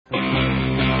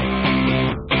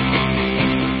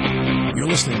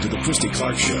listening to The Christy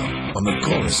Clark Show on the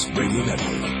Chorus Radio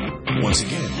Network. Once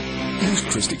again, here's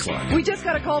Christy Clark. We just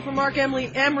got a call from Marc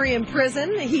Emery in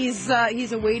prison. He's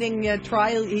awaiting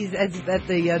trial. He's at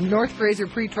the North Fraser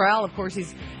pre-trial. Of course,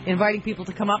 he's inviting people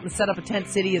to come up and set up a tent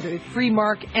city. The Free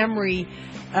Marc Emery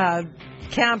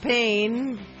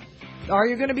campaign. Are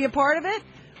you going to be a part of it?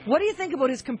 What do you think about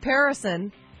his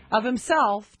comparison of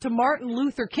himself to Martin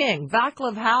Luther King,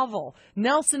 Václav Havel,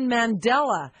 Nelson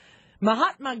Mandela,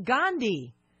 Mahatma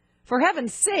Gandhi? For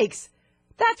heaven's sakes,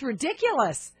 that's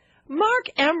ridiculous. Marc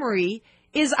Emery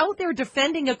is out there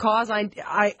defending a cause.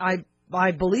 I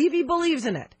believe he believes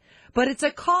in it. But it's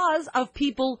a cause of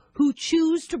people who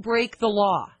choose to break the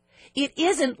law. It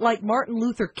isn't like Martin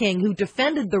Luther King, who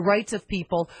defended the rights of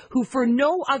people who, for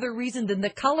no other reason than the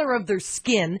color of their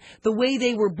skin, the way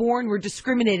they were born, were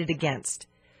discriminated against.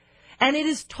 And it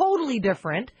is totally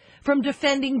different from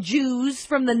defending Jews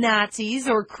from the Nazis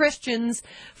or Christians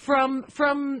from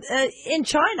in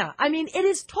China. I mean, it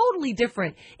is totally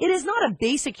different. It is not a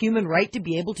basic human right to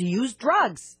be able to use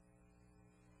drugs.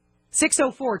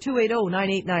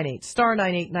 604-280-9898, star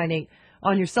 9898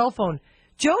 on your cell phone.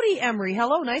 Jodie Emery,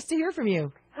 hello, nice to hear from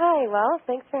you. Hi, well,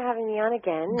 thanks for having me on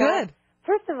again. Good.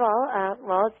 First of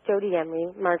all, it's Jodie Emery,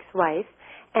 Marc's wife,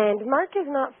 and Marc is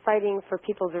not fighting for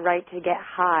people's right to get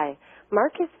high.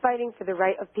 Marc is fighting for the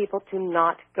right of people to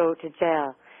not go to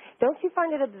jail. Don't you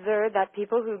find it absurd that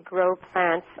people who grow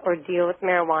plants or deal with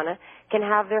marijuana can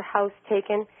have their house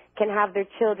taken, can have their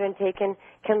children taken,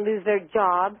 can lose their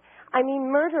job? I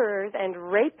mean, murderers and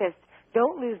rapists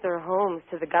don't lose their homes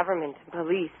to the government and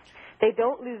police. They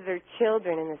don't lose their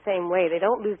children in the same way. They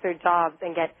don't lose their jobs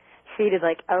and get treated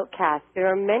like outcasts. There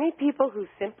are many people who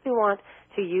simply want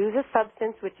to use a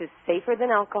substance which is safer than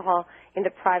alcohol in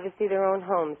the privacy of their own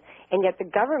homes. And yet the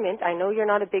government, I know you're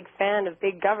not a big fan of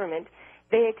big government,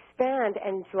 they expand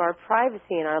into our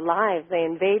privacy and our lives. They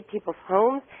invade people's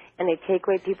homes and they take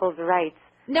away people's rights.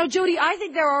 Now, Jodie, I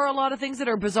think there are a lot of things that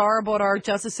are bizarre about our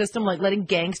justice system, like letting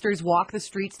gangsters walk the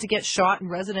streets to get shot in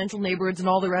residential neighborhoods and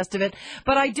all the rest of it.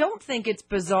 But I don't think it's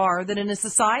bizarre that in a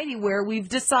society where we've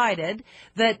decided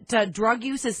that drug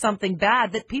use is something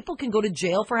bad, that people can go to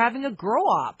jail for having a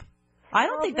grow-up. I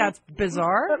don't think that's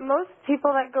bizarre. But most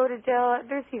people that go to jail,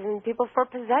 there's even people for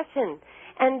possession.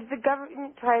 And the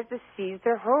government tries to seize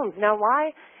their homes. Now,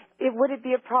 why would it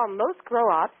be a problem? Most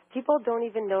grow-ups, people don't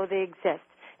even know they exist.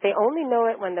 They only know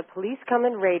it when the police come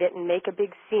and raid it and make a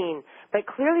big scene. But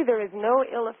clearly there is no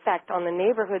ill effect on the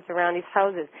neighborhoods around these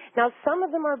houses. Now, some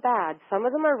of them are bad. Some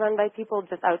of them are run by people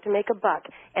just out to make a buck.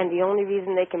 And the only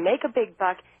reason they can make a big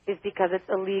buck is because it's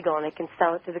illegal and they can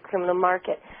sell it to the criminal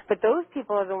market. But those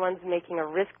people are the ones making a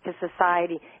risk to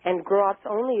society. And grow-ups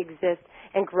only exist,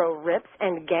 and grow rips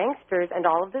and gangsters and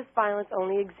all of this violence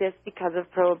only exists because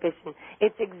of prohibition.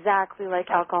 It's exactly like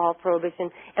alcohol prohibition.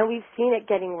 And we've seen it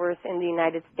getting worse in the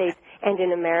United States and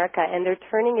in America, and they're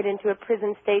turning it into a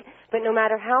prison state. But no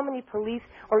matter how many police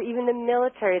or even the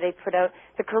military they put out,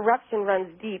 the corruption runs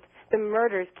deep. The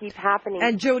murders keep happening.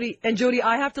 And Jodie,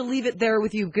 I have to leave it there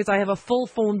with you because I have a full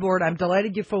phone board. I'm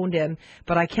delighted you phoned in,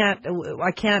 but I have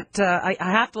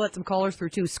to let some callers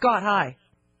through too. Scott, hi.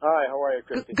 Hi, how are you,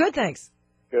 Christy? Good, thanks.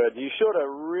 Good. You showed a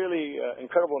really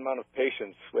incredible amount of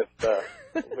patience with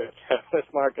with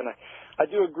Marc, and I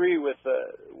do agree with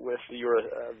your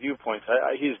viewpoints.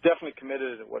 He's definitely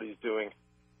committed to what he's doing,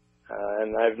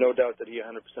 and I have no doubt that he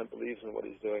 100% believes in what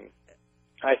he's doing.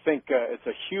 I think it's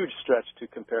a huge stretch to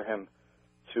compare him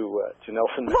to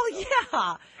Nelson Mandela. Well,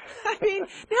 yeah. I mean,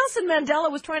 Nelson Mandela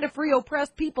was trying to free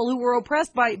oppressed people who were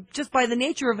oppressed by the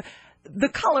nature of the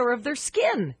color of their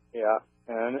skin. Yeah.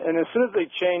 And as soon as they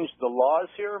change the laws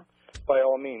here, by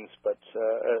all means, but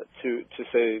to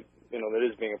say, that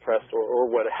is being oppressed or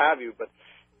what have you, but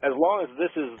as long as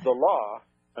this is the law,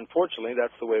 unfortunately,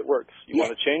 that's the way it works. You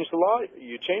want to change the law,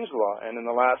 you change the law. And in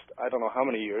the last, I don't know how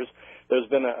many years, there's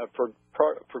been a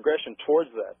progression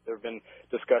towards that. There have been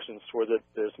discussions towards it.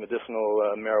 There's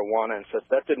medicinal marijuana and such.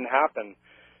 That didn't happen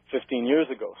 15 years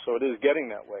ago, so it is getting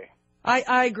that way.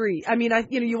 I agree. I mean,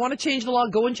 you want to change the law,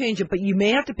 go and change it, but you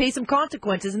may have to pay some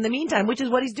consequences in the meantime, which is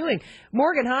what he's doing.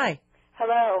 Morgan, hi.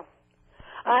 Hello.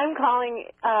 I'm calling.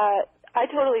 I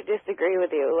totally disagree with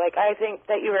you. I think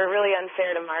that you were really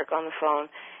unfair to Marc on the phone,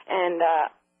 and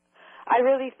I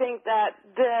really think that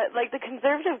the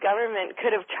conservative government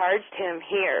could have charged him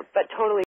here, but totally